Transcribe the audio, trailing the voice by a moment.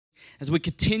as we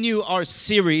continue our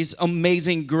series,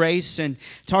 Amazing Grace, and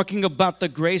talking about the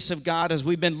grace of God as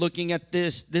we've been looking at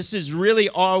this. This is really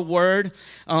our word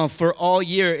for all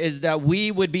year, is that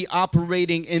we would be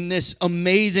operating in this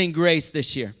amazing grace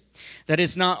this year. That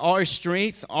it's not our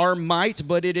strength, our might,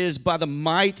 but it is by the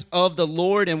might of the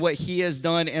Lord and what He has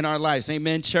done in our lives.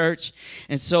 Amen, church?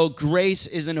 And so grace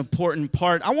is an important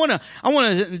part. I want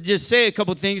to just say a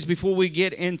couple things before we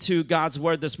get into God's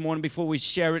Word this morning, before we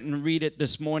share it and read it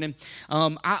this morning.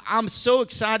 I'm so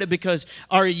excited because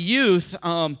our youth,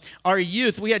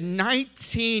 we had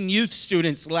 19 youth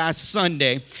students last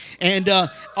Sunday, and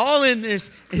all in this,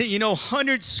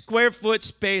 100 square foot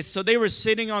space. So they were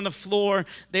sitting on the floor,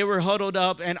 they were huddled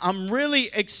up, and I'm really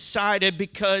excited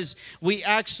because we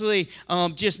actually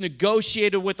just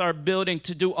negotiated with our building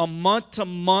to do a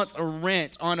month-to-month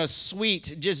rent on a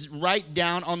suite just right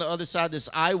down on the other side of this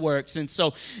iWorks. And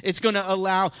so it's going to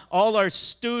allow all our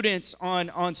students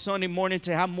on Sunday morning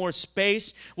to have more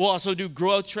space. We'll also do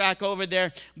growth track over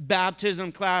there,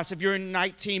 baptism class. If you're a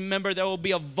 19 member, there will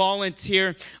be a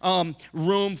volunteer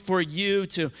room for you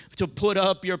to put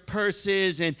up your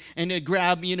purses and to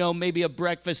grab, maybe a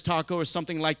breakfast taco or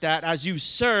something like that as you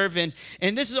serve. And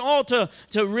this is all to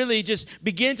really just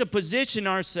begin to position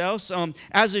ourselves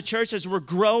as a church, as we're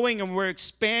growing and we're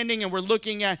expanding and we're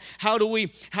looking at how do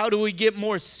we get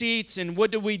more seats and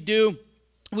what do we do.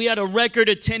 We had a record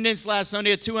attendance last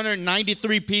Sunday of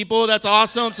 293 people. That's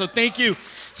awesome. So thank you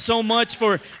so much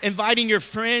for inviting your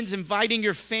friends, inviting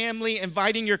your family,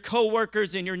 inviting your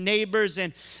coworkers and your neighbors,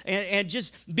 and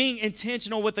just being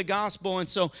intentional with the gospel. And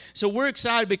so we're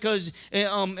excited because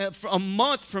a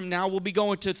month from now we'll be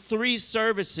going to 3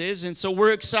 services, and so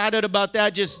we're excited about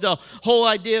that. Just the whole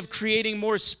idea of creating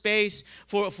more space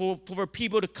for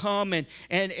people to come. And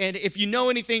if you know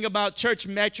anything about church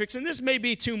metrics, and this may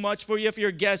be too much for you if you're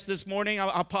a guest this morning, I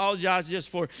apologize just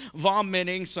for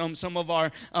vomiting some of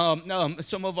our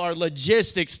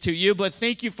logistics to you, but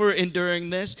thank you for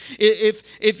enduring this.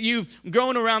 If you've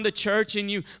grown around the church and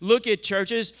you look at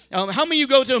churches, how many of you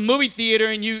go to a movie theater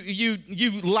and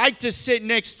you like to sit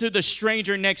next to the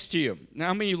stranger next to you? Now,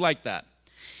 how many of you like that?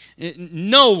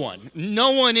 No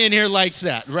one in here likes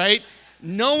that, right?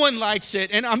 No one likes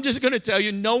it, and I'm just going to tell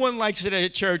you, no one likes it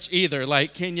at church either.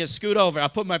 Like, can you scoot over? I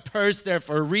put my purse there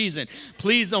for a reason.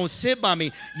 Please don't sit by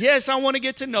me. Yes, I want to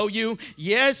get to know you.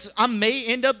 Yes, I may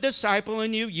end up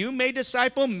discipling you. You may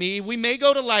disciple me. We may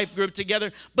go to life group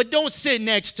together, but don't sit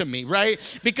next to me,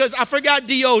 right? Because I forgot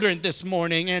deodorant this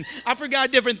morning, and I forgot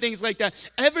different things like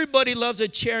that. Everybody loves a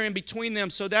chair in between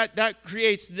them, so that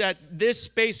creates that this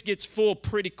space gets full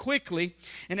pretty quickly.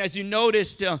 And as you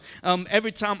noticed,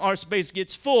 every time our space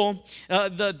gets full,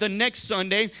 the next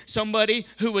Sunday, somebody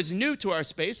who was new to our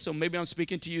space, so maybe I'm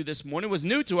speaking to you this morning, was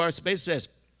new to our space, says,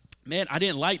 man, I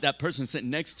didn't like that person sitting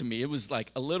next to me. It was like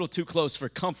a little too close for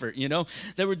comfort,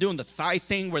 They were doing the thigh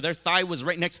thing where their thigh was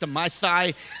right next to my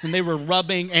thigh, and they were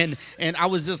rubbing, and I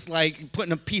was just like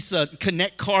putting a piece of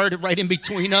Connect card right in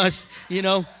between us,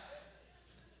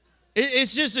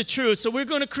 It's just the truth. So we're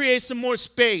going to create some more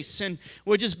space, and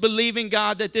we're just believing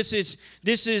God that this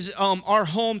is our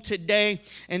home today,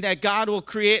 and that God will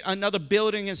create another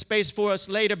building and space for us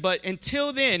later. But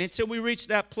until then, until we reach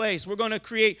that place, we're going to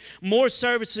create more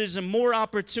services and more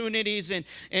opportunities,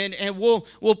 and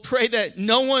we'll pray that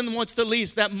no one wants to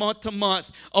lease that month to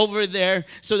month over there,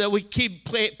 so that we keep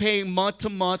paying month to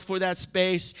month for that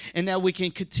space, and that we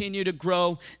can continue to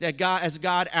grow. That as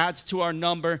God adds to our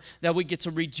number, that we get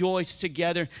to rejoice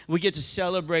together, we get to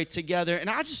celebrate together. And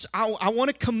I want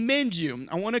to commend you.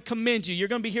 You're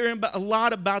going to be hearing a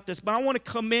lot about this, but I want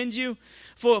to commend you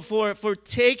for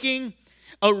taking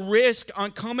a risk on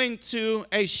coming to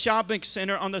a shopping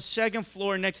center on the second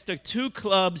floor next to 2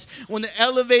 clubs when the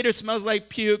elevator smells like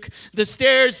puke, the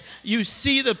stairs, you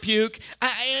see the puke,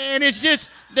 and it's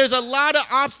just, there's a lot of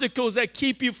obstacles that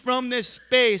keep you from this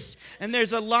space, and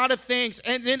there's a lot of things.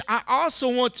 And then I also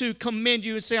want to commend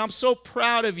you and say I'm so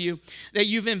proud of you that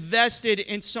you've invested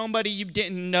in somebody you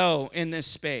didn't know in this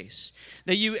space,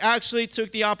 that you actually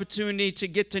took the opportunity to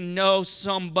get to know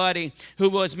somebody who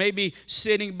was maybe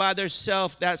sitting by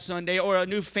themselves that Sunday, or a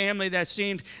new family that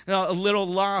seemed a little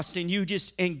lost, and you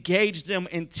just engaged them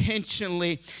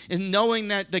intentionally in knowing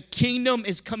that the kingdom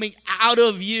is coming out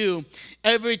of you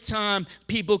every time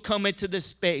people come into this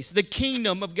space. The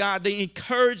kingdom of God, the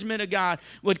encouragement of God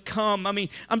would come. I mean,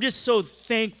 I'm just so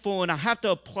thankful, and I have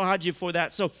to applaud you for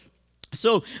that. So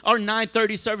So our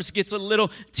 9:30 service gets a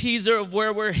little teaser of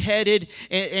where we're headed,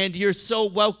 and you're so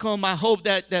welcome. I hope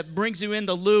that brings you in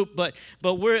the loop, but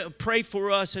pray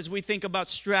for us as we think about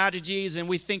strategies and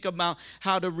we think about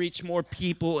how to reach more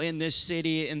people in this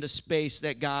city, in the space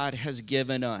that God has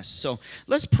given us. So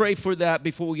let's pray for that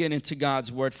before we get into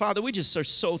God's word. Father, we just are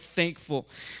so thankful,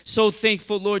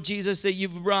 Lord Jesus, that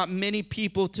you've brought many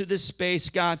people to this space,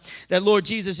 God, that, Lord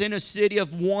Jesus, in a city of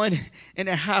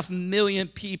 1.5 million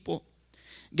people,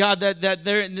 God, that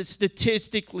they're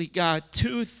statistically, God,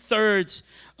 2/3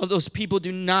 of those people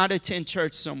do not attend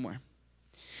church somewhere.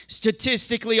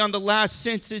 Statistically, on the last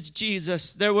census,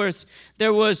 Jesus, there was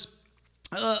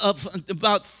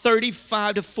about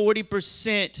 35 to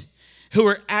 40% who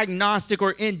were agnostic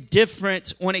or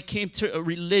indifferent when it came to a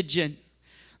religion.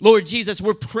 Lord Jesus,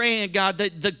 we're praying, God,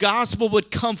 that the gospel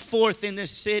would come forth in this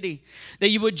city, that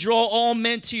you would draw all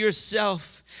men to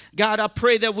yourself. God, I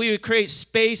pray that we would create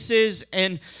spaces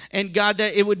and God,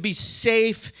 that it would be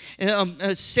safe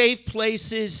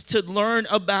places to learn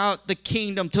about the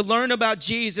kingdom, to learn about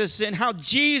Jesus and how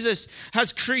Jesus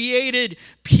has created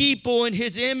people in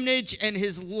his image and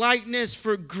his likeness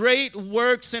for great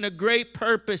works and a great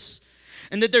purpose.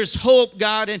 And that there's hope,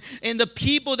 God, and the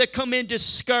people that come in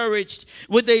discouraged,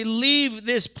 would they leave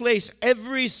this place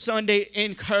every Sunday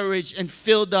encouraged and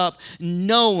filled up,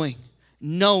 knowing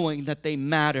that they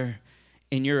matter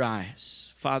in your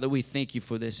eyes. Father, we thank you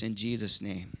for this in Jesus'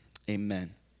 name.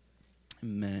 Amen.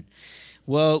 Amen.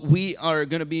 Well, we are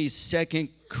going to be 2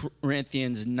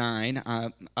 Corinthians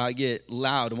 9. I get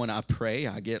loud when I pray.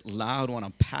 I get loud when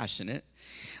I'm passionate.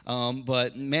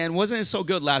 But man, wasn't it so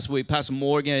good last week? Pastor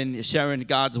Morgan sharing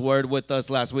God's word with us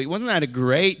last week. Wasn't that a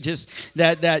great? Just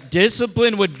that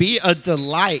discipline would be a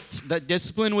delight. That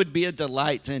discipline would be a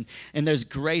delight, and there's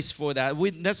grace for that.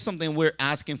 That's something we're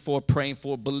asking for, praying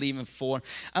for, believing for.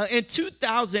 In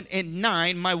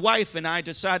 2009, my wife and I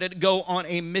decided to go on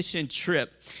a mission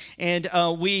trip, and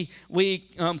we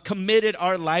committed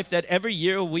our life that every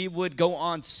year we would go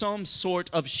on some sort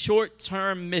of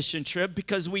short-term mission trip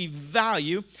because we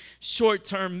value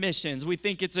short-term missions. We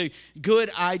think it's a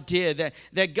good idea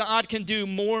that God can do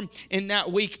more in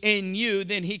that week in you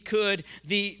than he could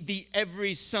the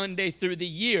every Sunday through the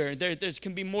year. There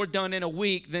can be more done in a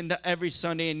week than the every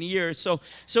Sunday in the year. So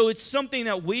it's something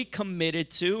that we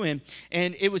committed to, and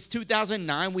it was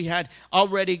 2009. We had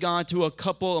already gone to a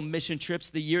couple of mission trips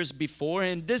the years before,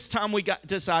 and this time we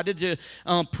decided to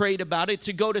prayed about it,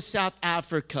 to go to South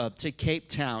Africa, to Cape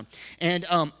Town. And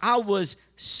I was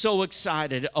so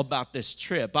excited about this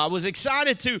trip. I was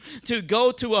excited to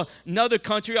go to another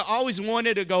country. I always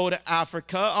wanted to go to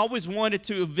Africa. I always wanted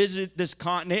to visit this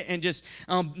continent and just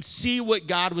see what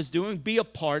God was doing, be a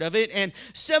part of it. And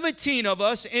 17 of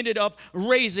us ended up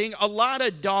raising a lot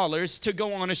of dollars to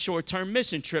go on a short-term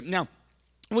mission trip. Now,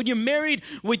 when you're married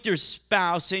with your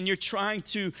spouse and you're trying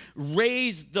to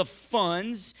raise the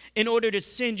funds in order to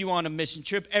send you on a mission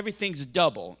trip, everything's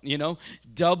double,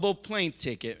 double plane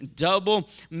ticket, double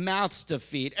mouths to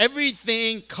feed.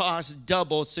 Everything costs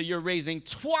double, so you're raising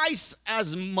twice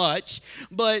as much,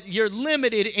 but you're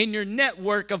limited in your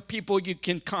network of people you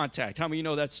can contact. How many of you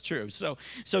know that's true? So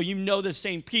you know the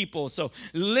same people. So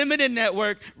limited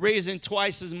network, raising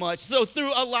twice as much. So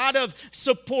through a lot of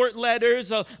support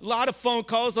letters, a lot of phone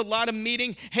calls, a lot of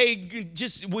meeting. Hey,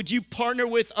 just would you partner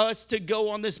with us to go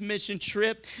on this mission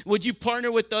trip? Would you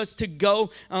partner with us to go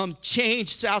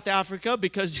change South Africa?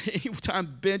 Because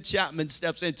anytime Ben Chapman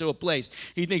steps into a place,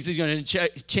 he thinks he's going to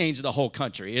change the whole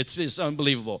country. It's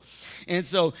unbelievable. And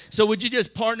so would you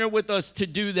just partner with us to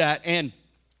do that? And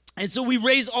so we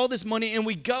raise all this money and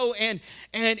we go, and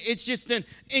it's just an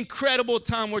incredible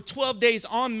time. We're 12 days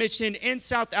on mission in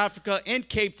South Africa, in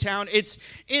Cape Town. It's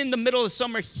in the middle of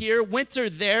summer here, winter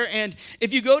there. And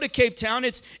if you go to Cape Town,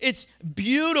 it's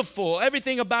beautiful.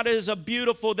 Everything about it is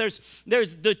beautiful. There's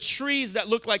the trees that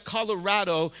look like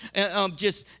Colorado,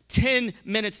 just 10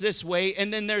 minutes this way,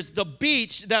 and then there's the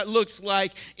beach that looks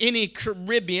like any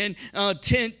Caribbean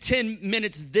 10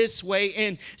 minutes this way.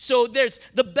 And so there's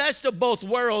the best of both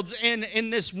worlds in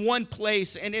this one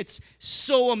place, and it's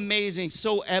so amazing,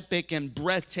 so epic and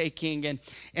breathtaking.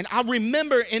 And I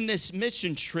remember in this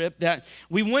mission trip that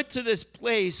we went to this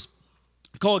place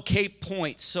called Cape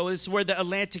Point. So it's where the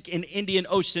Atlantic and Indian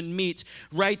Ocean meet,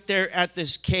 right there at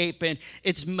this cape, and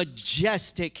it's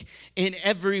majestic in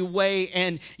every way.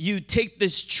 And you take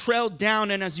this trail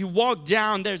down, and as you walk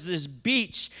down, there's this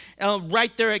beach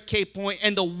right there at Cape Point,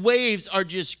 and the waves are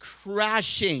just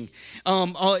crashing.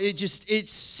 It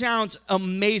sounds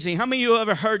amazing. How many of you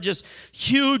ever heard just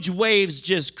huge waves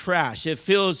just crash? It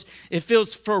feels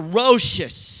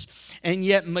ferocious. and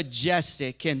yet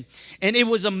majestic. And it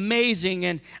was amazing.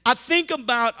 And I think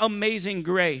about amazing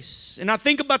grace. And I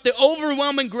think about the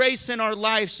overwhelming grace in our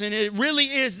lives. And it really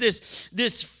is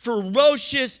this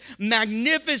ferocious,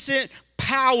 magnificent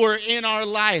power in our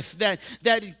life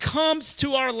that comes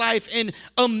to our life in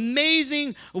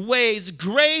amazing ways.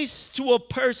 Grace to a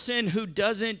person who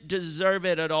doesn't deserve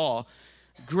it at all.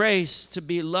 Grace to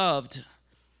be loved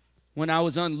when I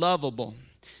was unlovable.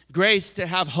 Grace to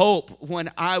have hope when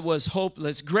I was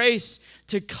hopeless. Grace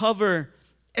to cover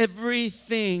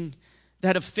everything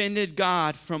that offended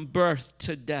God from birth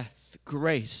to death.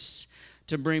 Grace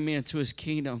to bring me into his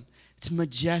kingdom. It's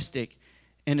majestic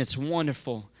and it's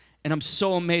wonderful. And I'm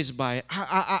so amazed by it.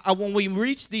 When we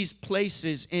reach these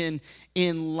places in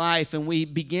life and we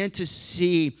begin to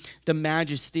see the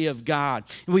majesty of God,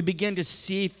 and we begin to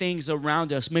see things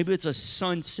around us, maybe it's a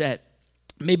sunset,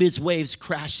 maybe it's waves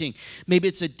crashing, maybe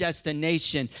it's a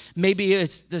destination, maybe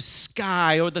it's the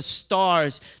sky or the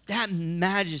stars, that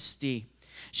majesty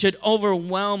should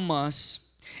overwhelm us.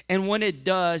 And when it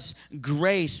does,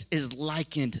 grace is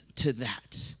likened to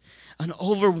that. An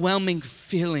overwhelming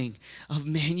feeling of,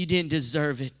 man, you didn't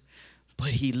deserve it, but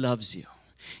he loves you.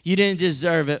 You didn't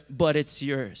deserve it, but it's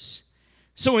yours.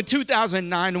 So in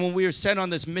 2009, when we were sent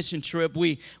on this mission trip,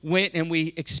 we went and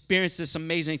we experienced this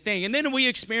amazing thing. And then we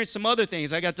experienced some other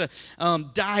things. I got to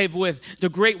dive with the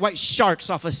great white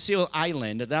sharks off of Seal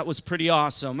Island. That was pretty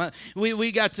awesome.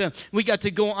 We got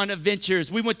to go on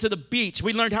adventures. We went to the beach.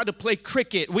 We learned how to play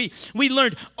cricket. We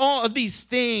learned all of these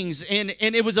things, and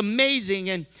it was amazing.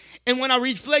 And when I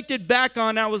reflected back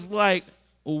on it, I was like,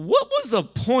 what was the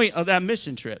point of that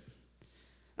mission trip?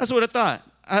 That's what I thought.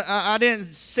 I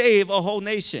didn't save a whole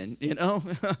nation, you know.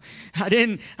 I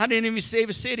didn't even save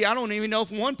a city. I don't even know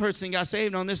if one person got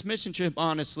saved on this mission trip,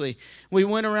 honestly. We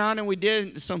went around and we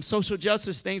did some social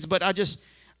justice things, but I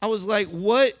was like,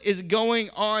 what is going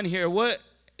on here? What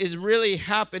is really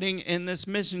happening in this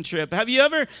mission trip? Have you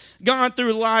ever gone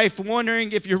through life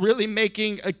wondering if you're really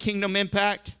making a kingdom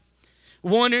impact?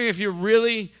 Wondering if you're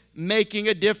really making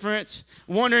a difference?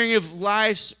 Wondering if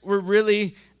lives were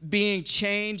really being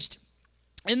changed?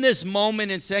 In this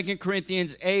moment in 2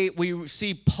 Corinthians 8, we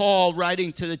see Paul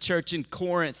writing to the church in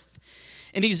Corinth,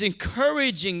 and he's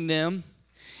encouraging them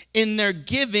in their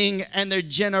giving and their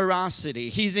generosity.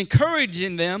 He's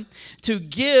encouraging them to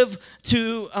give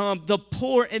to the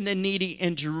poor and the needy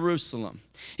in Jerusalem.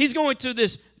 He's going to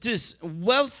this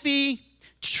wealthy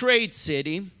trade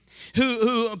city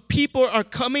who people are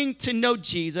coming to know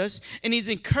Jesus, and he's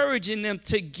encouraging them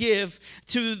to give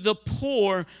to the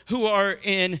poor who are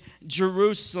in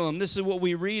Jerusalem. This is what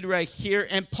we read right here.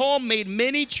 And Paul made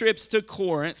many trips to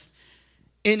Corinth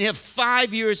in a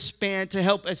 5-year span to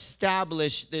help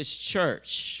establish this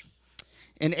church.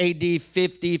 In AD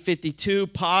 50, 52,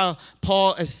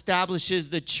 Paul establishes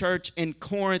the church in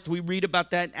Corinth. We read about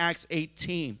that in Acts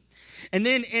 18. And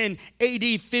then in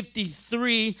AD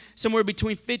 53, somewhere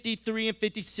between 53 and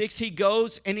 56, he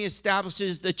goes and he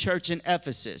establishes the church in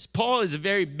Ephesus. Paul is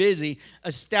very busy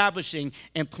establishing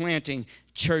and planting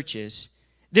churches.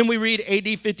 Then we read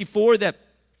AD 54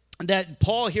 that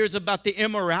Paul hears about the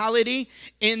immorality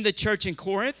in the church in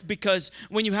Corinth, because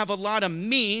when you have a lot of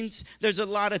means, there's a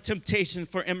lot of temptation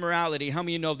for immorality. How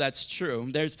many of you know that's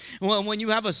true? When you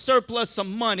have a surplus of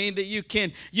money that you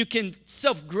can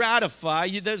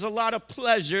self-gratify, there's a lot of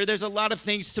pleasure, there's a lot of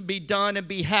things to be done and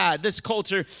be had. This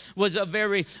culture was a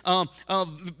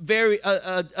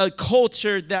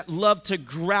culture that loved to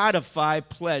gratify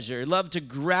pleasure, loved to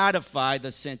gratify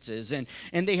the senses, and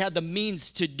they had the means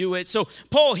to do it. So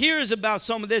Paul hears about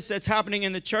some of this that's happening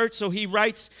in the church, so he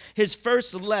writes his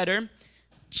first letter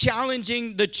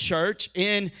challenging the church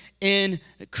in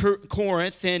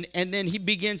Corinth, and then he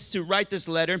begins to write this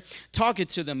letter talking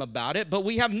to them about it. But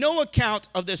we have no account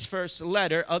of this first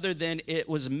letter other than it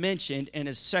was mentioned in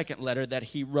his second letter that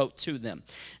he wrote to them.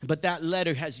 But that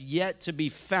letter has yet to be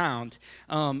found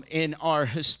in our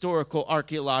historical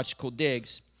archaeological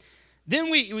digs. Then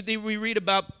we read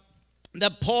about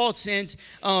that Paul sends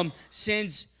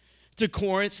to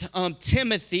Corinth,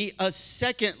 Timothy, a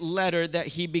second letter that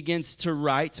he begins to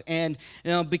write, and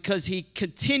because he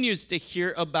continues to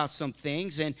hear about some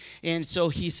things, and so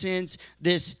he sends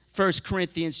this First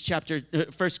Corinthian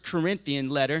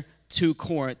letter to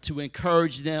Corinth to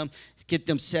encourage them, get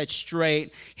them set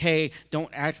straight. Hey, don't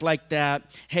act like that.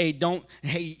 Hey,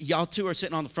 y'all two are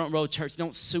sitting on the front row of church.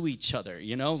 Don't sue each other,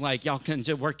 like y'all can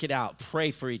just work it out.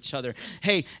 Pray for each other.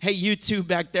 Hey, you two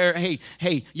back there.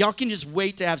 Hey, y'all can just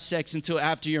wait to have sex until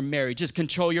after you're married. Just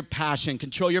control your passion,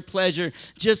 control your pleasure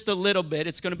just a little bit.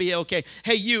 It's going to be okay.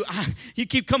 Hey, you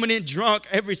keep coming in drunk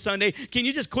every Sunday. Can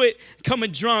you just quit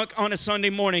coming drunk on a Sunday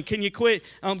morning? Can you quit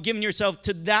giving yourself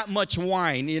to that much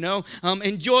wine,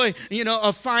 enjoy,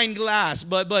 a fine glass,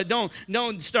 but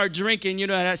don't start drinking,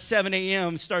 at 7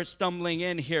 a.m., start stumbling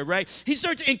in here, right? He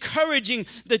starts encouraging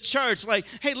the church like,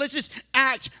 hey, let's just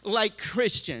act like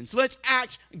Christians. Let's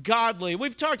act godly.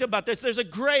 We've talked about this. There's a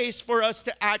grace for us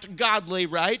to act godly,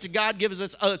 right? God gives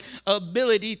us an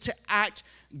ability to act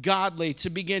godly, to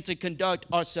begin to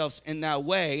conduct ourselves in that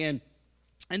way. And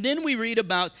then we read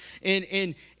about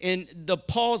in the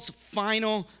Paul's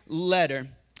final letter.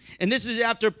 And this is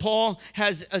after Paul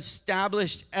has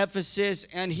established Ephesus,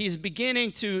 and he's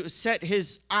beginning to set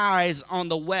his eyes on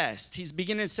the West. He's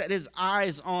beginning to set his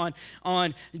eyes on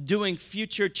doing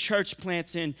future church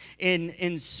plants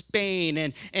in Spain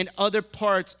and other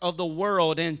parts of the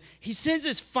world. And he sends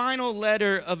his final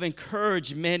letter of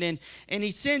encouragement, and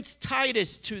he sends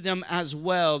Titus to them as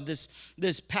well,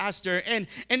 this pastor. And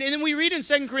then we read in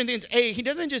 2 Corinthians 8, he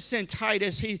doesn't just send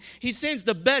Titus, he sends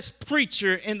the best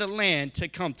preacher in the land to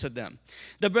come to them,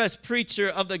 the best preacher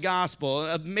of the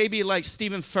gospel, maybe like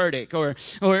Stephen Furtick or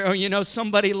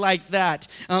somebody like that,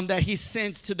 that he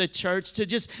sends to the church to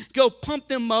just go pump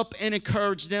them up and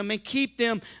encourage them and keep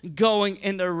them going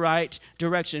in the right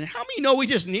direction. How many know we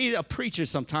just need a preacher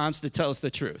sometimes to tell us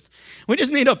the truth? We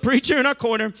just need a preacher in our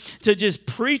corner to just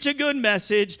preach a good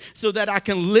message so that I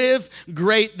can live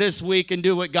great this week and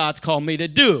do what God's called me to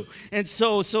do. And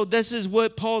so this is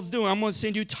what Paul's doing. I'm going to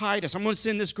send you Titus. I'm going to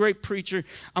send this great preacher.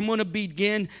 I'm going to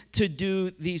begin to do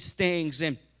these things.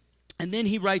 And then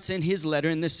he writes in his letter,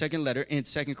 in this second letter, in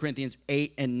 2 Corinthians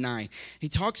 8 and 9. He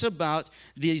talks about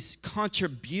these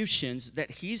contributions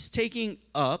that he's taking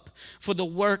up for the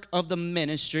work of the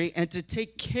ministry and to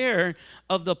take care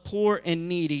of the poor and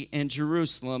needy in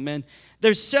Jerusalem. And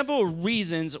there's several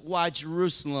reasons why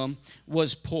Jerusalem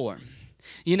was poor.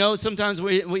 Sometimes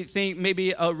we think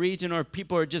maybe a region or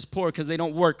people are just poor because they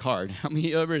don't work hard. How many of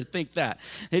you ever think that?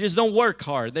 They just don't work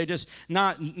hard.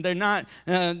 They're not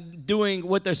doing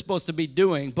what they're supposed to be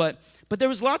doing. But there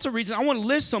was lots of reasons. I want to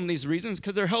list some of these reasons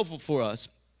because they're helpful for us.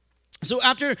 So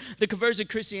after the conversion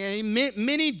to Christianity,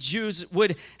 many Jews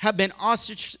would have been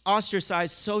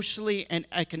ostracized socially and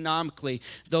economically,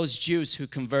 those Jews who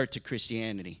convert to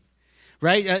Christianity.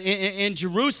 Right? In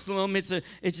Jerusalem, it's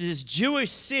this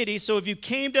Jewish city, so if you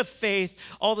came to faith,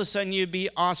 all of a sudden you'd be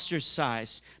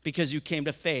ostracized because you came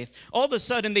to faith. All of a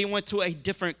sudden, they went to a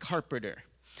different carpenter.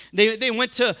 They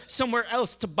went to somewhere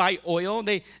else to buy oil.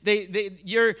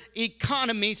 Your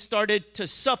economy started to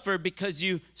suffer because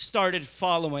you started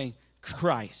following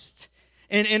Christ.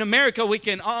 In America, we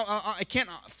can, I can't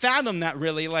fathom that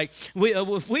really. Like,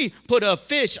 if we put a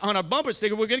fish on our bumper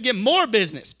sticker, we're going to get more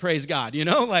business, praise God,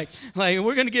 Like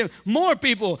we're going to get more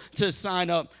people to sign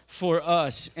up for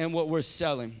us and what we're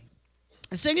selling.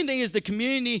 The second thing is the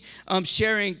community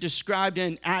sharing described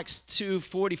in Acts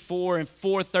 2:44 and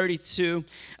 4:32.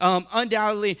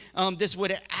 Undoubtedly, this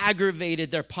would have aggravated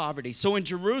their poverty. So in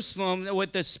Jerusalem,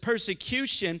 with this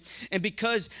persecution, and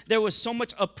because there was so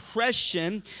much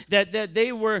oppression, that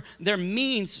their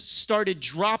means started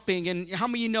dropping. And how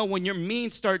many of you know when your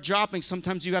means start dropping,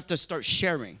 sometimes you have to start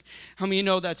sharing? How many of you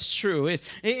know that's true?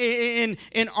 In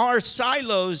our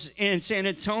silos in San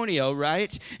Antonio,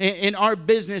 right? In our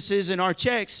businesses, in our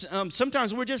checks,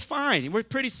 sometimes we're just fine. We're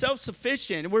pretty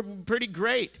self-sufficient. We're pretty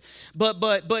great.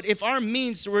 But if our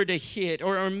means were to hit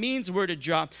or our means were to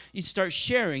drop, you start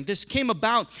sharing. This came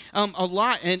about a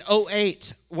lot in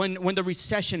 2008 when the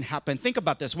recession happened. Think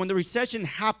about this. When the recession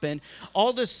happened,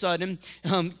 all of a sudden,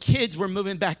 kids were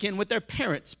moving back in with their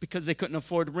parents because they couldn't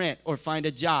afford rent or find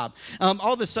a job.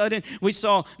 All of a sudden, we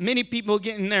saw many people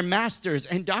getting their master's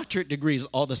and doctorate degrees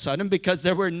all of a sudden because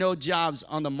there were no jobs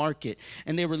on the market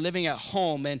and they were living at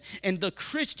home. And the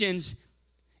Christians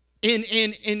in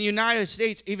the United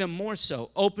States, even more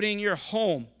so, opening your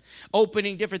home,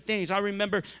 opening different things. I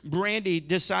remember Brandy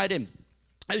decided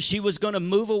she was going to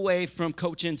move away from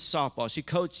coaching softball. She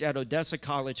coached at Odessa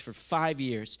College for 5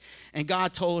 years. And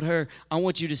God told her, I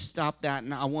want you to stop that,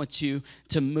 and I want you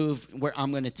to move where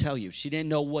I'm going to tell you. She didn't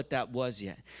know what that was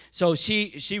yet. So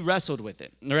she wrestled with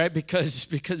it, right?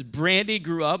 Because Brandy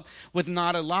grew up with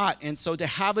not a lot. And so to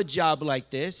have a job like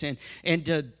this and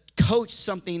to coach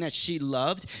something that she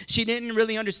loved. She didn't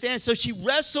really understand. So she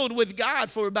wrestled with God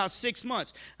for about 6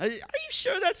 months. Are you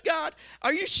sure that's God?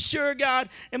 Are you sure, God?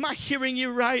 Am I hearing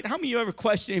you right? How many of you ever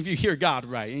question if you hear God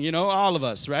right? You know, all of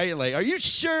us, right? Like, are you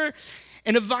sure?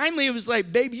 And finally it was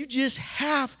like, babe, you just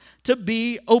have to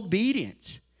be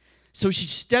obedient. So she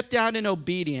stepped out in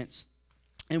obedience.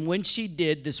 And when she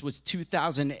did, this was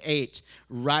 2008,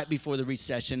 right before the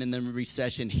recession, and then the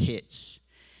recession hits.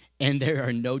 And there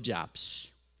are no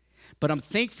jobs. But I'm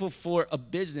thankful for a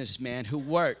businessman who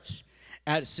worked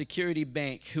at a security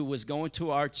bank who was going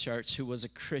to our church, who was a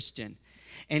Christian.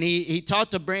 And he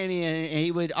talked to Brandy, and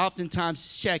he would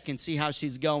oftentimes check and see how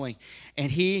she's going.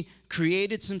 And he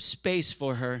created some space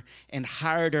for her and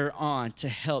hired her on to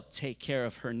help take care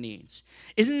of her needs.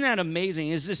 Isn't that amazing?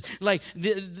 It's just like,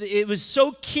 it was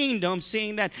so kingdom,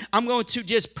 seeing that I'm going to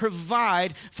just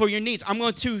provide for your needs. I'm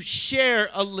going to share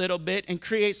a little bit and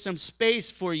create some space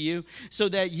for you so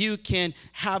that you can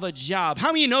have a job. How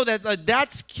many of you know that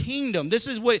that's kingdom? This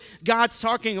is what God's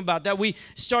talking about, that we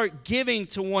start giving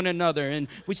to one another and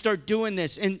we start doing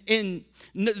this. And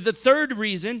the third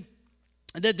reason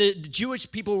that the Jewish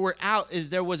people were out is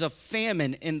there was a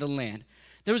famine in the land.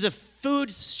 There was a food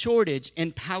shortage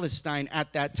in Palestine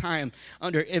at that time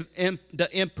under the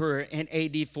emperor in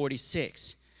AD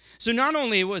 46. So not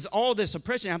only was all this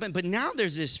oppression happening, but now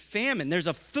there's this famine. There's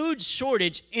a food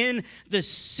shortage in the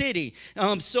city.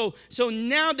 So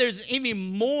now there's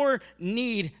even more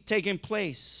need taking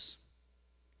place.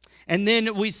 And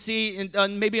then we see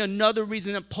maybe another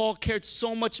reason that Paul cared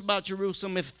so much about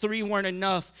Jerusalem. If 3 weren't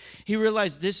enough, he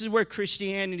realized this is where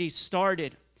Christianity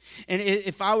started. And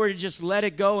if I were to just let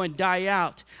it go and die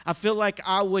out, I feel like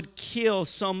I would kill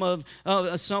some of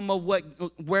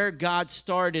where God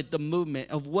started the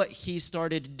movement, of what he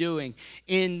started doing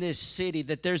in this city.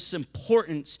 That there's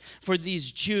importance for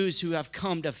these Jews who have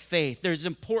come to faith. There's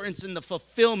importance in the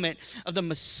fulfillment of the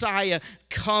Messiah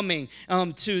coming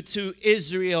to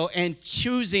Israel and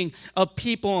choosing a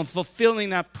people and fulfilling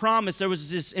that promise. There was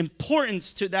this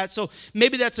importance to that. So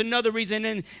maybe that's another reason.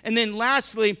 And then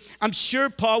lastly, I'm sure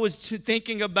Paul was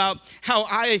thinking about how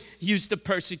I used to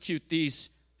persecute these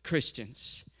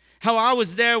Christians. How I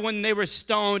was there when they were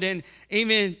stoned and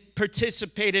even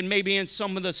participated maybe in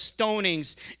some of the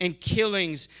stonings and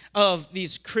killings of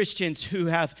these Christians who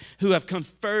have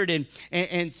converted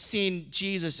and seen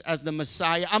Jesus as the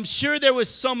Messiah. I'm sure there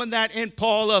was some of that in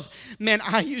Paul of, man,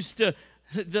 I used to,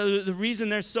 the reason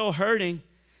they're so hurting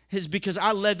is because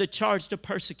I led the charge to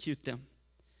persecute them.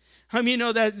 I mean, you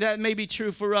know that may be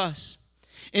true for us.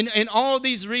 And all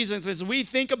these reasons, as we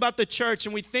think about the church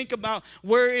and we think about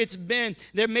where it's been,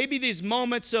 there may be these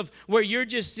moments of where you're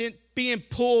just being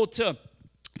pulled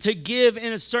to give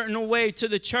in a certain way to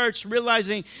the church,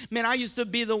 realizing, man, I used to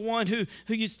be the one who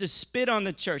used to spit on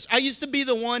the church. I used to be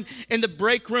the one in the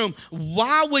break room.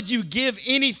 Why would you give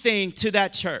anything to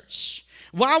that church?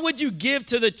 Why would you give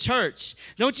to the church?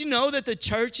 Don't you know that the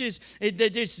church they're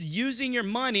just using your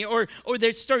money, or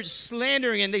they start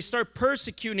slandering and they start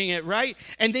persecuting it, right?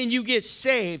 And then you get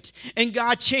saved and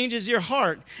God changes your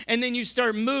heart and then you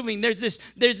start moving. There's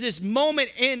this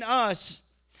moment in us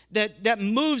that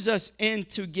moves us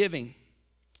into giving.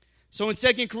 So in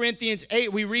 2 Corinthians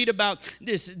 8, we read about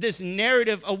this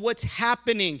narrative of what's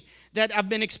happening that I've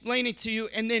been explaining to you.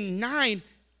 And then 9,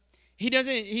 He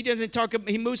doesn't talk,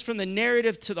 he moves from the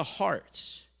narrative to the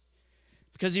heart.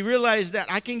 Because he realized that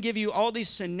I can give you all these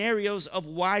scenarios of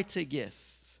why to give.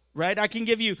 Right? I can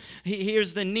give you,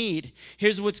 here's the need.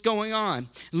 Here's what's going on.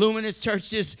 Luminous Church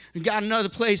just got another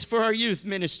place for our youth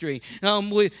ministry.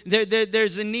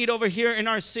 There's a need over here in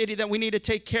our city that we need to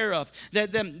take care of.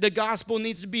 That the gospel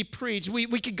needs to be preached.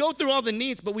 We could go through all the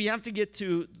needs, but we have to get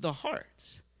to the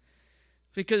heart.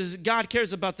 Because God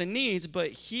cares about the needs,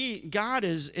 but God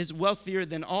is wealthier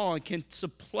than all and can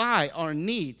supply our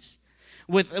needs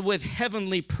with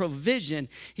heavenly provision.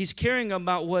 He's caring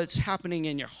about what's happening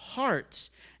in your heart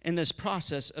in this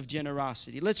process of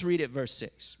generosity. Let's read it, verse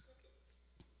 6.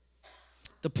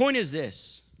 The point is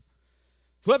this: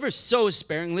 whoever sows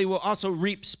sparingly will also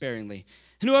reap sparingly,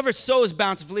 and whoever sows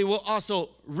bountifully will also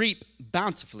reap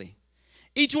bountifully.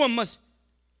 Each one must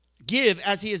give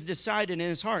as he has decided in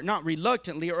his heart, not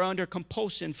reluctantly or under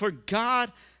compulsion, for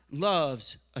God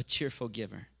loves a cheerful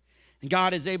giver. And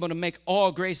God is able to make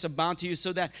all grace abound to you,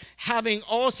 so that having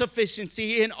all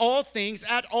sufficiency in all things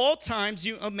at all times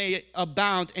you may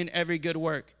abound in every good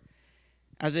work.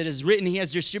 As it is written, he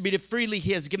has distributed freely,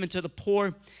 he has given to the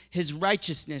poor, his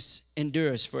righteousness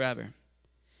endures forever.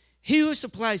 He who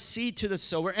supplies seed to the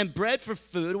sower and bread for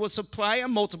food will supply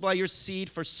and multiply your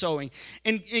seed for sowing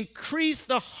and increase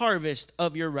the harvest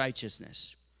of your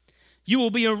righteousness. You will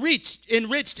be enriched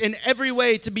in every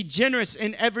way, to be generous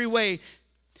in every way,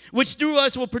 which through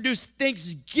us will produce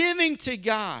thanksgiving to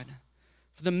God.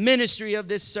 For the ministry of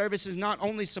this service is not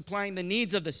only supplying the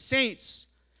needs of the saints,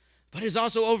 but is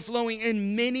also overflowing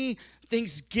in many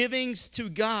thanksgivings to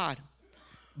God.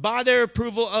 By their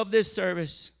approval of this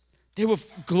service, they will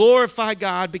glorify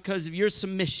God because of your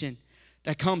submission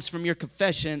that comes from your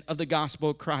confession of the gospel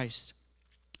of Christ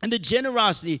and the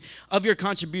generosity of your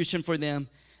contribution for them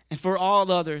and for all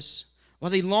others,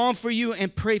 while they long for you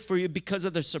and pray for you because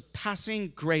of the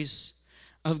surpassing grace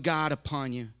of God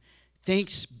upon you.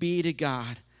 Thanks be to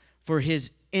God for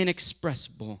his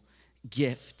inexpressible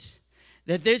gift.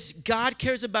 That this God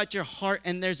cares about your heart,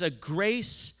 and there's a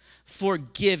grace for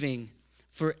giving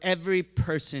for every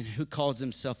person who calls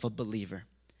himself a believer.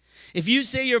 If you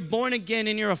say you're born again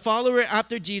and you're a follower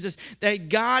after Jesus, that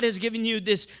God has given you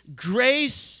this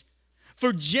grace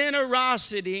for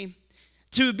generosity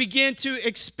to begin to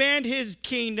expand his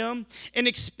kingdom and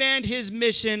expand his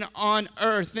mission on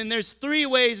earth. And there's three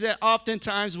ways that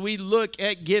oftentimes we look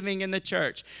at giving in the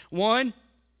church. One,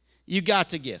 you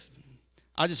got to give.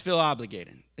 I just feel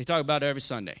obligated. They talk about it every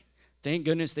Sunday. Thank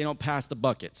goodness they don't pass the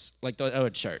buckets like the other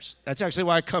church. That's actually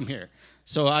why I come here.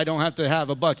 So I don't have to have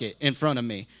a bucket in front of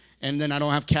me. And then I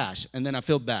don't have cash. And then I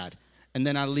feel bad. And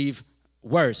then I leave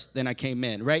worse than I came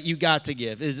in, right? You got to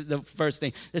give is the first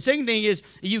thing. The second thing is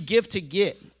you give to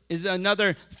get is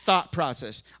another thought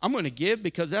process. I'm going to give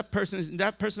because that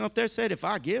person up there said, if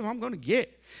I give, I'm going to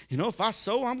get. You know, if I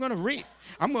sow, I'm going to reap.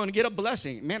 I'm going to get a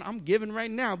blessing. Man, I'm giving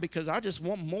right now because I just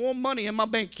want more money in my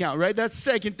bank account, right? That's the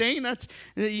second thing. That's,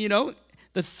 you know,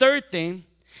 the third thing,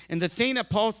 and the thing that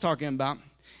Paul's talking about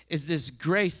is this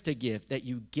grace to give, that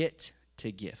you get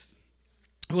to give.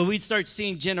 When we start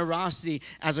seeing generosity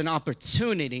as an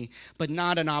opportunity, but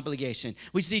not an obligation.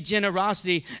 We see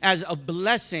generosity as a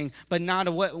blessing, but not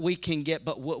what we can get,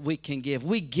 but what we can give.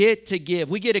 We get to give.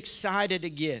 We get excited to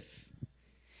give.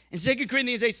 In 2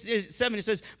 Corinthians 8:7, it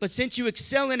says, but since you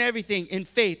excel in everything, in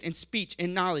faith, in speech,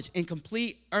 in knowledge, in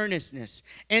complete earnestness,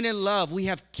 and in love, we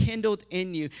have kindled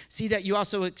in you. See that you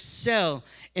also excel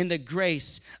in the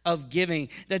grace of giving.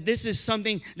 That this is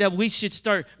something that we should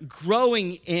start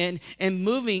growing in and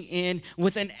moving in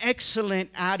with an excellent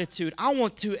attitude. I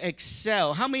want to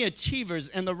excel. How many achievers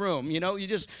in the room? You know, you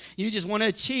just want to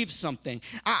achieve something.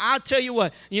 I'll tell you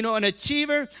what, you know, an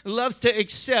achiever loves to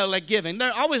excel at giving.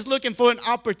 They're always looking for an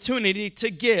opportunity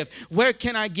to give. Where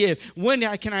can I give? When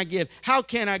can I give? How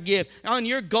can I give? On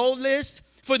your goal list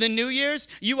for the New Year's,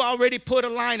 you already put a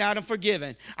line out for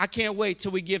giving. I can't wait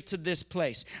till we give to this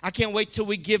place. I can't wait till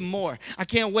we give more. I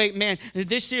can't wait, man.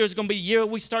 This year is going to be the year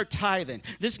we start tithing.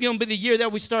 This is going to be the year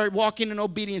that we start walking in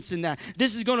obedience in that.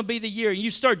 This is going to be the year you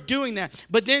start doing that.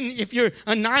 But then if you're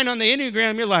a 9 on the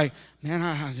Enneagram, you're like, man,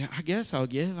 I guess I'll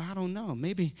give. I don't know.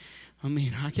 Maybe,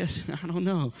 I guess, I don't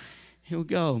know. Here we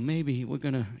go. Maybe we're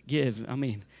going to give.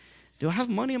 Do I have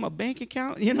money in my bank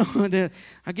account? You know,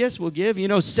 I guess we'll give. You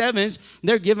know, 7s,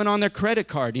 they're giving on their credit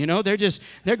card. You know,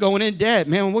 they're going in debt.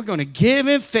 Man, we're going to give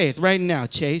in faith right now,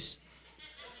 Chase.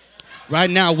 Right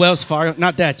now, Wells Fargo.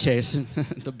 Not that Chase.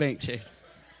 The bank Chase.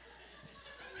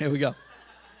 Here we go.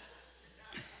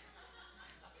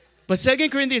 But 2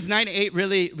 Corinthians 9:8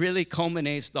 really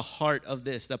culminates the heart of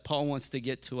this that Paul wants to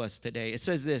get to us today. It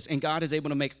says this, and God is able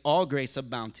to make all grace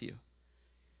abound to you.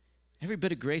 Every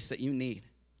bit of grace that you need.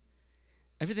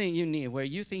 Everything you need, where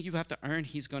you think you have to earn,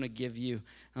 he's going to give you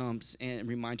and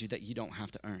remind you that you don't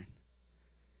have to earn.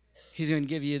 He's going to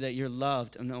give you that you're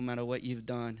loved no matter what you've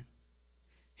done.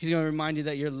 He's going to remind you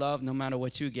that you're loved no matter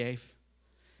what you gave.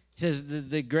 He says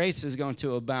the grace is going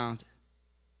to abound.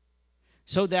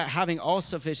 So that having all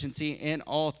sufficiency in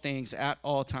all things at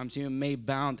all times, you may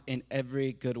abound in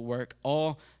every good work.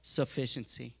 All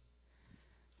sufficiency.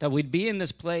 That we'd be in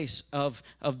this place of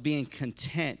being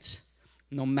content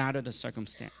no matter the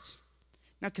circumstance.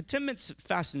 Now, contentment's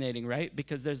fascinating, right?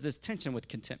 Because there's this tension with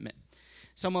contentment.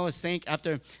 Some of us think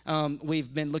after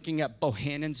we've been looking at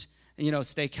Bohannon's,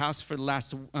 steakhouse for the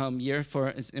last year,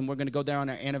 and we're going to go there on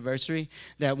our anniversary,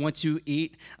 that once you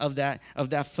eat of that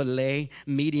filet,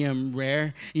 medium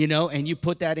rare, and you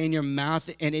put that in your mouth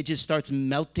and it just starts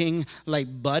melting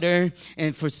like butter,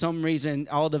 and for some reason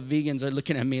all the vegans are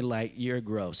looking at me like, you're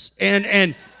gross.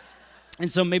 And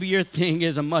so maybe your thing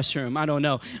is a mushroom. I don't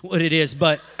know what it is,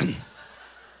 but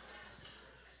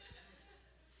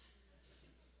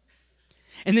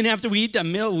and then after we eat that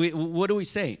meal, what do we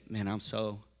say? Man, I'm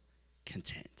so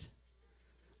content.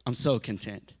 I'm so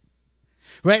content.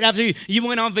 Right after you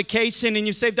went on vacation and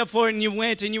you saved up for it and you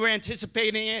went and you were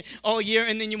anticipating it all year,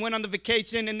 and then you went on the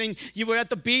vacation and then you were at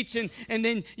the beach and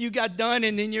then you got done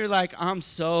and then you're like, I'm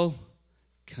so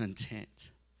content.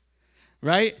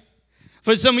 Right?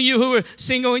 For some of you who are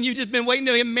single and you've just been waiting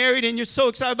to get married and you're so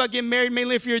excited about getting married,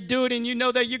 mainly if you're a dude and you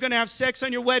know that you're going to have sex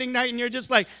on your wedding night and you're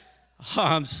just like, oh,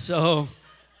 I'm so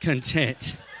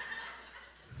content.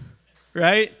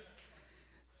 Right?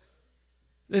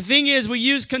 The thing is, we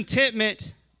use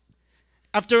contentment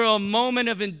after a moment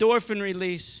of endorphin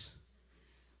release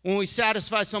when we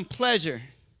satisfy some pleasure.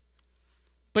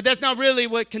 But that's not really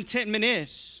what contentment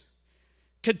is.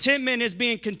 Contentment is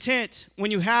being content when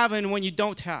you have and when you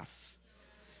don't have.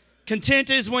 Content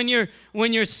is when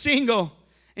you're single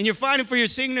and you're fighting for your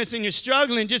singleness and you're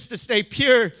struggling just to stay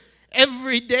pure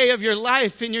every day of your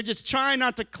life, and you're just trying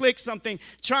not to click something,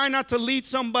 trying not to lead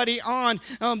somebody on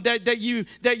that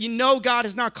you know God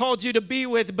has not called you to be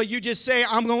with, but you just say,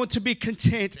 I'm going to be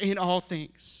content in all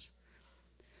things.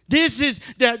 This is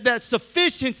that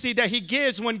sufficiency that he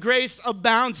gives when grace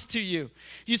abounds to you.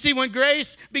 You see, when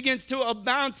grace begins to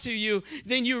abound to you,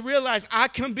 then you realize I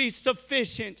can be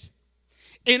sufficient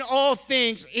in all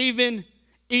things, even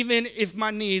if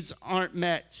my needs aren't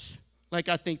met like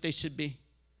I think they should be.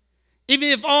 Even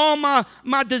if all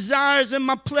my desires and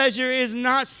my pleasure is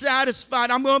not satisfied,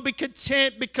 I'm going to be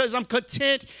content because I'm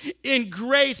content in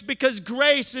grace, because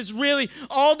grace is really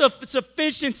all the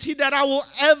sufficiency that I will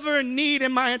ever need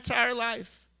in my entire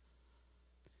life.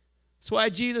 That's why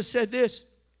Jesus said this,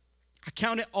 I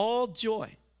count it all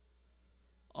joy.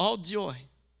 All joy.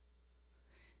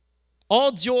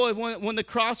 All joy when the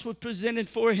cross was presented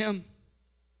for him.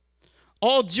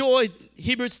 All joy,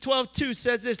 Hebrews 12:2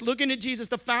 says this, looking at Jesus,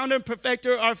 the founder and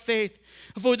perfecter of our faith,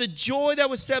 for the joy that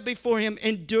was set before him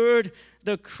endured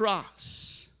the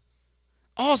cross.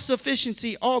 All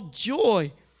sufficiency, all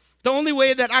joy. The only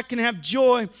way that I can have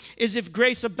joy is if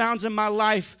grace abounds in my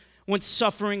life when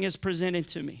suffering is presented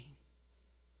to me.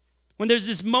 When there's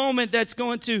this moment that's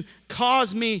going to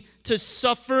cause me to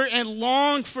suffer and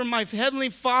long for my Heavenly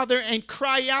Father and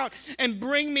cry out and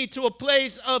bring me to a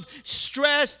place of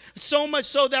stress, so much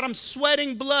so that I'm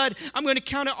sweating blood, I'm going to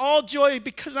count it all joy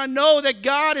because I know that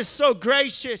God is so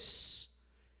gracious.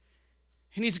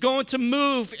 And he's going to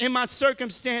move in my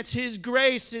circumstance. His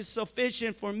grace is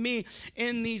sufficient for me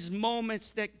in these moments,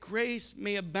 that grace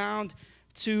may abound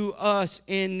to us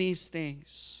in these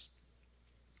things.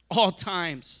 All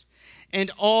times. And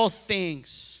all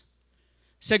things.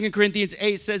 2 Corinthians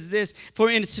 8 says this, for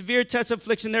in severe tests of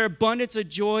affliction, their abundance of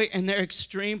joy and their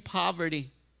extreme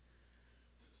poverty.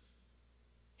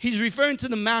 He's referring to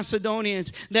the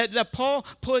Macedonians, that Paul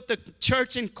put the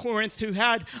church in Corinth who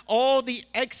had all the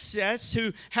excess,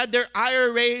 who had their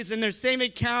IRAs and their saving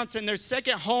accounts and their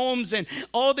second homes and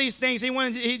all these things.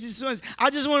 I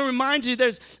just want to remind you,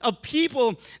 there's a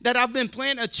people that I've been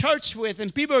planting a church with,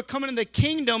 and people are coming to the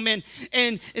kingdom,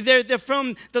 and they're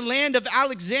from the land of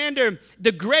Alexander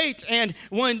the Great, and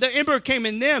when the emperor came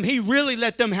in them, he really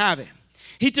let them have it.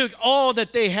 He took all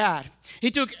that they had. He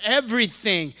took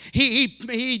everything.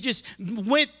 He just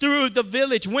went through the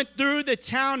village, went through the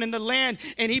town and the land,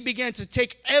 and he began to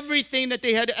take everything that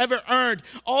they had ever earned,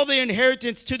 all the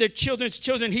inheritance to their children's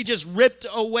children. He just ripped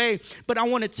away. But I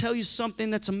want to tell you something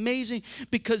that's amazing,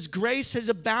 because grace has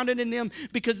abounded in them,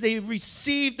 because they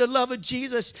received the love of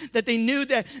Jesus, that they knew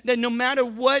that no matter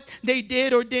what they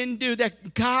did or didn't do,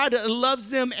 that God loves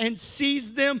them and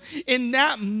sees them. In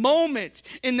that moment,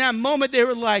 they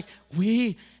were like,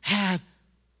 we have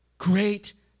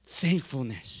great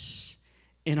thankfulness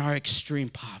in our extreme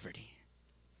poverty.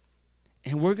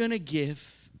 And we're going to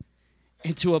give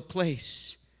into a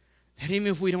place that even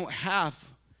if we don't have,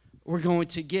 we're going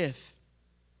to give.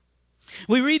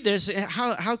 We read this,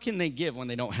 how can they give when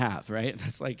they don't have, right?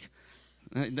 That's like,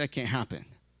 that can't happen.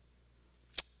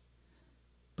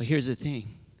 But here's the thing.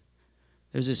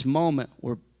 There's this moment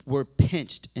where we're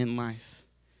pinched in life,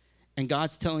 and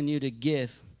God's telling you to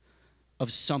give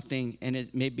of something, and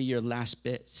it may be your last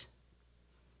bit.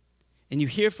 And you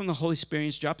hear from the Holy Spirit,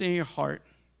 it's dropped in your heart,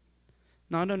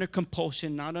 not under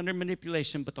compulsion, not under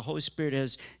manipulation, but the Holy Spirit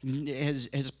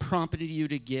has prompted you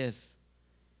to give.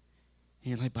 And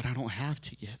you're like, but I don't have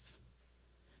to give.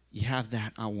 You have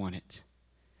that, I want it.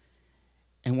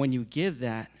 And when you give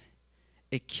that,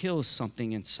 it kills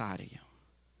something inside of you.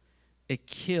 It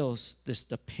kills this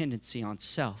dependency on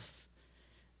self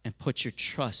and puts your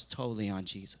trust totally on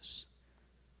Jesus.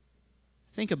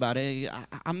 Think about it.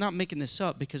 I'm not making this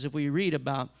up, because if we read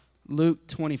about Luke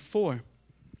 24,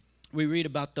 we read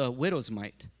about the widow's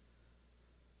mite.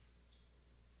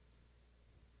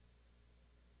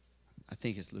 I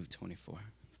think it's Luke 24.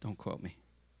 Don't quote me.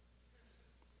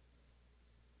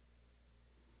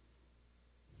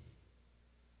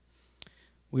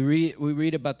 We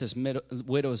read about this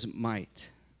widow's mite,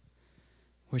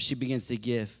 where she begins to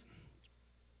give.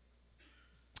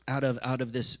 out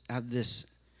of this.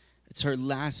 It's her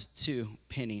last 2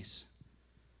 pennies.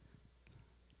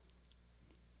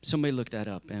 Somebody look that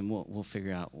up, and we'll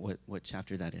figure out what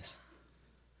chapter that is.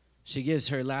 She gives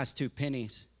her last 2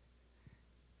 pennies,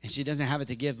 and she doesn't have it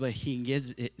to give, but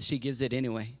she gives it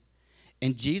anyway.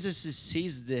 And Jesus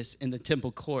sees this in the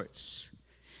temple courts,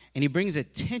 and he brings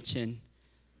attention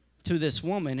to this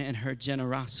woman and her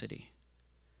generosity.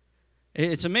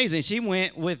 It's amazing. She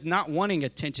went with not wanting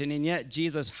attention, and yet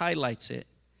Jesus highlights it.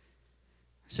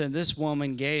 So this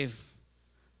woman gave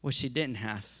what she didn't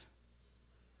have.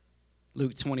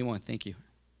 Luke 21, thank you.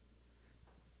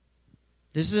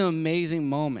 This is an amazing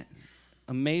moment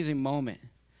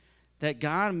that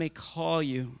God may call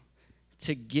you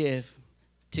to give,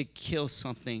 to kill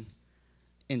something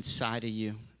inside of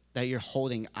you that you're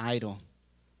holding idle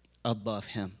above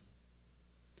him.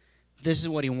 This is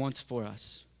what he wants for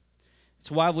us. It's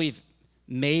why we've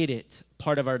made it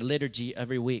part of our liturgy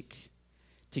every week,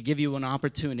 to give you an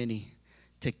opportunity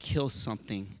to kill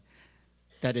something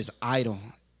that is idle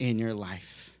in your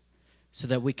life so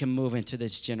that we can move into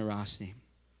this generosity.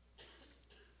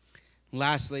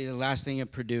 Lastly, the last thing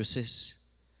it produces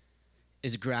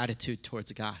is gratitude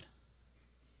towards God.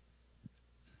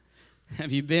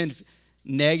 Have you been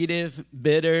negative,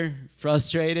 bitter,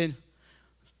 frustrated,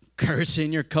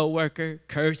 cursing your coworker,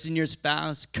 cursing your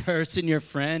spouse, cursing your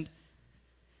friend?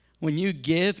 When you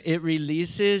give, it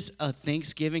releases a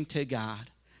thanksgiving to God.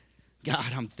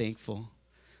 God, I'm thankful.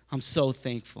 I'm so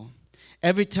thankful.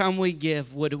 Every time we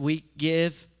give, what do we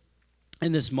give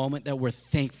in this moment? That we're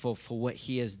thankful for what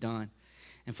he has done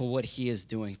and for what he is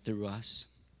doing through us.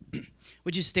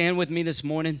 Would you stand with me this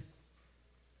morning?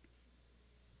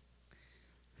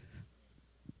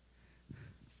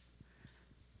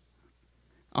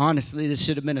 Honestly, this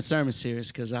should have been a sermon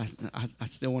series because I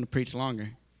still want to preach longer.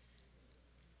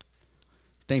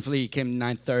 Thankfully, you came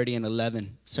 9:30 and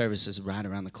 11 services right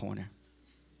around the corner.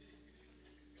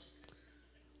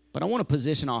 But I want to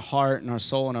position our heart and our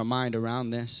soul and our mind around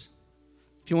this.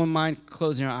 If you wouldn't mind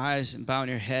closing your eyes and bowing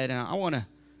your head, and I want to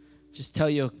just tell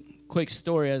you a quick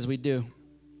story as we do.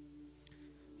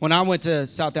 When I went to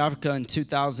South Africa in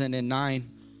 2009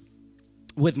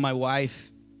 with my wife,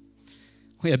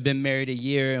 we had been married a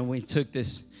year, and we took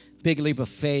this big leap of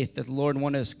faith that the Lord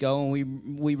wanted us to go,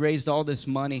 and we raised all this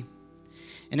money.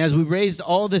 And as we raised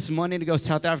all this money to go to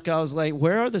South Africa, I was like,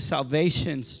 where are the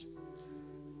salvations?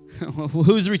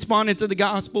 Who's responding to the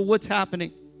gospel? What's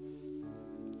happening?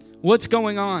 What's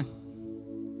going on?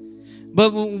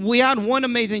 But we had one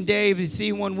amazing day. You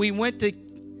see, when we went to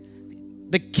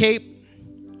the Cape,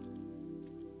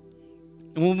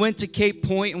 we went to Cape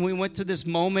Point, and we went to this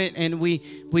moment, and we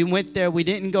went there. We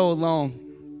didn't go alone,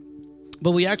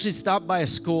 but we actually stopped by a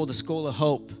school, the School of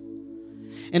Hope.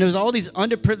 And it was all these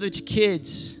underprivileged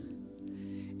kids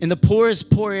in the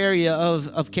poor area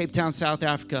of Cape Town, South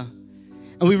Africa.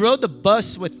 And we rode the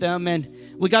bus with them, and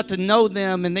we got to know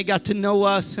them, and they got to know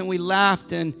us, and we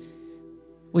laughed, and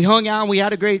we hung out, and we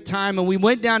had a great time, and we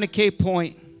went down to Cape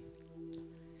Point.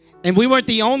 And we weren't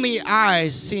the only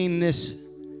eyes seeing this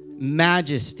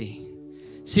majesty,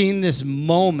 seeing this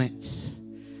moment.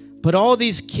 But all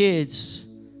these kids,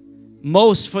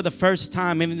 most for the first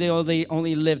time, even though they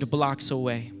only lived blocks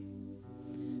away,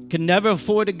 could never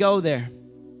afford to go there.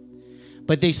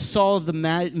 But they saw the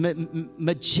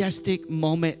majestic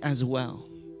moment as well.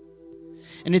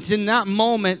 And it's in that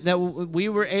moment that we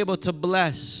were able to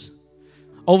bless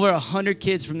over 100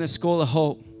 kids from the School of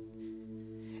Hope.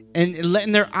 And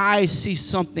letting their eyes see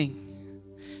something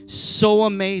so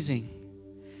amazing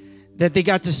that they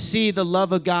got to see the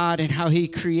love of God and how he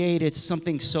created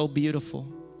something so beautiful.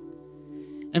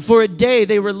 And for a day,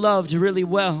 they were loved really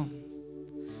well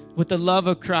with the love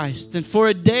of Christ. And for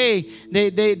a day,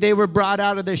 they were brought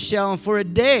out of their shell. And for a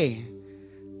day,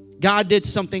 God did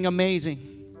something amazing.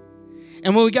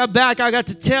 And when we got back, I got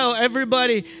to tell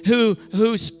everybody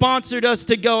who sponsored us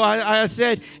to go, I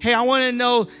said, hey, I want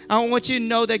you to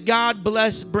know that God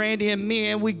blessed Brandy and me,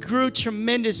 and we grew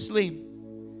tremendously.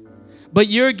 But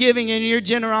your giving and your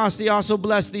generosity also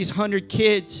blessed these 100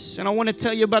 kids. And I want to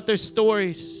tell you about their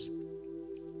stories.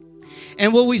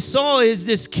 And what we saw is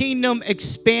this kingdom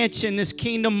expansion, this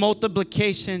kingdom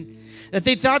multiplication, that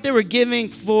they thought they were giving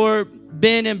for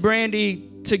Ben and Brandy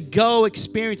to go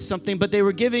experience something, but they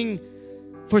were giving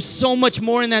for so much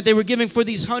more than that. They were giving for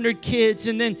these 100 kids.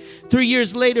 And then 3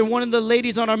 years later, one of the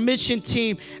ladies on our mission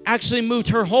team actually moved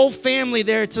her whole family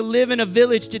there to live in a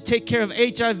village to take care of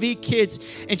HIV kids.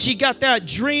 And she got that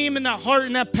dream and that heart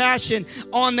and that passion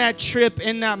on that trip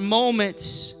in that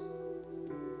moment.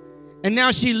 And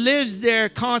now she lives there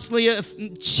constantly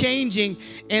changing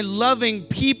and loving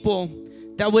people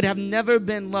that would have never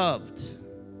been loved.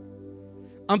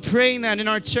 I'm praying that in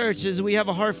our church, as we have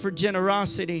a heart for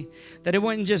generosity, that it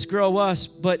wouldn't just grow us,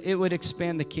 but it would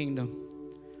expand the kingdom.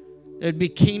 There'd be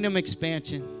kingdom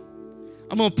expansion.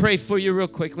 I'm going to pray for you real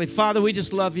quickly. Father, we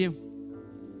just love you.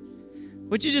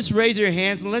 Would you just raise your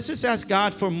hands and let's just ask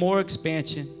God for more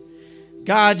expansion.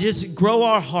 God, just grow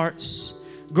our hearts.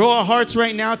 Grow our hearts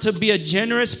right now to be a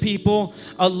generous people,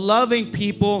 a loving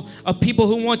people, a people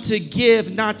who want to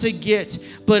give, not to get,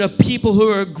 but a people who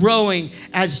are growing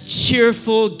as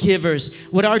cheerful givers.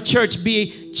 Would our church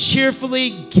be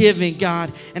cheerfully giving,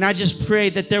 God? And I just pray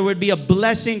that there would be a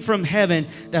blessing from heaven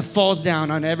that falls down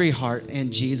on every heart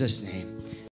in Jesus' name.